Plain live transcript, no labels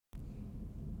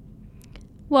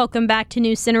Welcome back to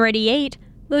Newcenter88,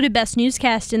 voted best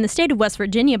newscast in the state of West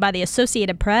Virginia by the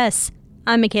Associated Press.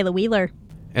 I'm Michaela Wheeler.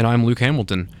 And I'm Luke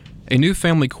Hamilton. A new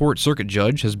family court circuit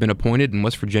judge has been appointed in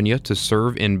West Virginia to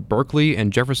serve in Berkeley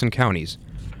and Jefferson counties.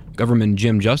 Governor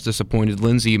Jim Justice appointed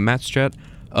Lindsay Matschat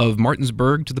of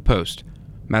Martinsburg to the post.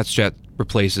 Matschat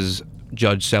replaces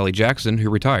Judge Sally Jackson, who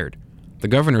retired. The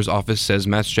governor's office says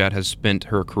Matschat has spent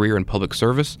her career in public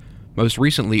service, most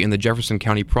recently in the Jefferson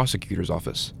County Prosecutor's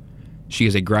Office. She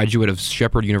is a graduate of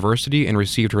Shepherd University and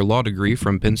received her law degree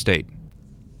from Penn State.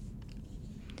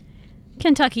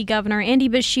 Kentucky Governor Andy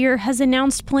Beshear has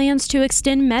announced plans to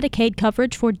extend Medicaid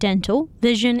coverage for dental,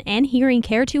 vision, and hearing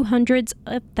care to hundreds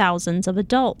of thousands of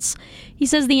adults. He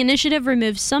says the initiative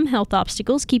removes some health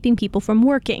obstacles keeping people from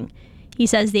working. He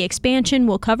says the expansion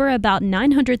will cover about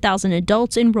 900,000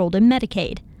 adults enrolled in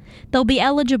Medicaid. They'll be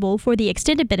eligible for the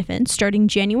extended benefits starting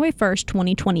January 1,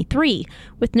 2023,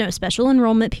 with no special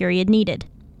enrollment period needed.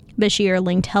 Beshear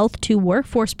linked health to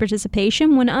workforce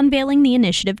participation when unveiling the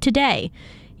initiative today.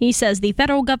 He says the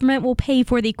federal government will pay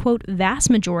for the, quote, vast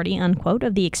majority, unquote,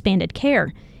 of the expanded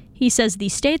care. He says the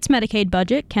state's Medicaid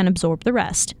budget can absorb the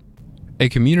rest. A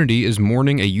community is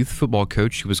mourning a youth football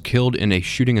coach who was killed in a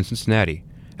shooting in Cincinnati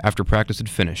after practice had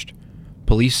finished.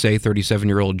 Police say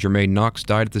 37-year-old Jermaine Knox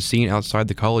died at the scene outside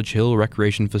the College Hill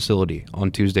Recreation Facility on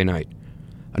Tuesday night.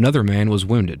 Another man was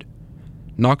wounded.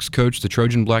 Knox coached the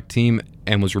Trojan Black team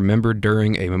and was remembered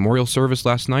during a memorial service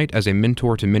last night as a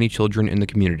mentor to many children in the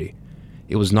community.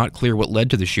 It was not clear what led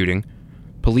to the shooting.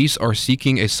 Police are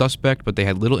seeking a suspect, but they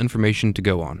had little information to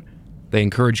go on. They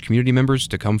encourage community members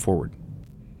to come forward.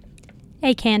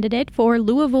 A candidate for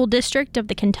Louisville District of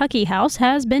the Kentucky House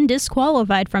has been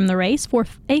disqualified from the race for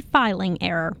a filing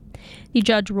error. The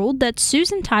judge ruled that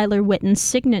Susan Tyler Witten's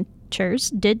signatures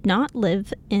did not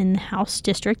live in House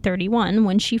District 31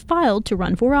 when she filed to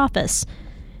run for office.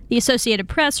 The Associated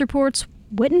Press reports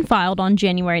Witten filed on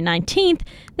January 19th,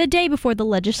 the day before the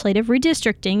legislative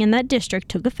redistricting in that district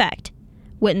took effect.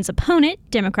 Witten's opponent,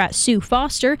 Democrat Sue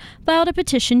Foster, filed a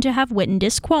petition to have Witten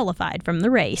disqualified from the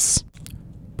race.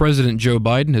 President Joe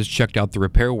Biden has checked out the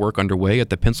repair work underway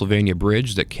at the Pennsylvania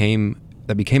Bridge that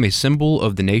became a symbol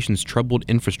of the nation's troubled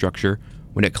infrastructure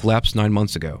when it collapsed 9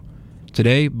 months ago.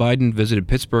 Today, Biden visited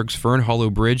Pittsburgh's Fern Hollow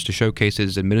Bridge to showcase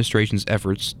his administration's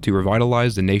efforts to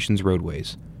revitalize the nation's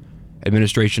roadways.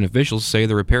 Administration officials say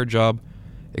the repair job,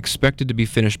 expected to be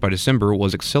finished by December,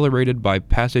 was accelerated by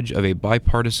passage of a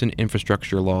bipartisan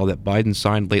infrastructure law that Biden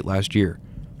signed late last year.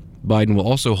 Biden will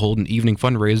also hold an evening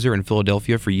fundraiser in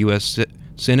Philadelphia for U.S.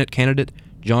 Senate candidate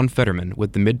John Fetterman,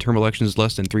 with the midterm elections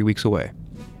less than 3 weeks away.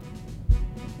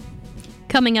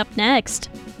 Coming up next,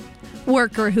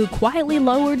 worker who quietly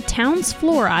lowered town's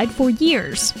fluoride for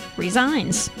years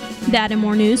resigns. That and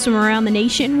more news from around the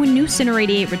nation when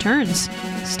Newcenter88 returns.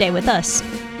 Stay with us.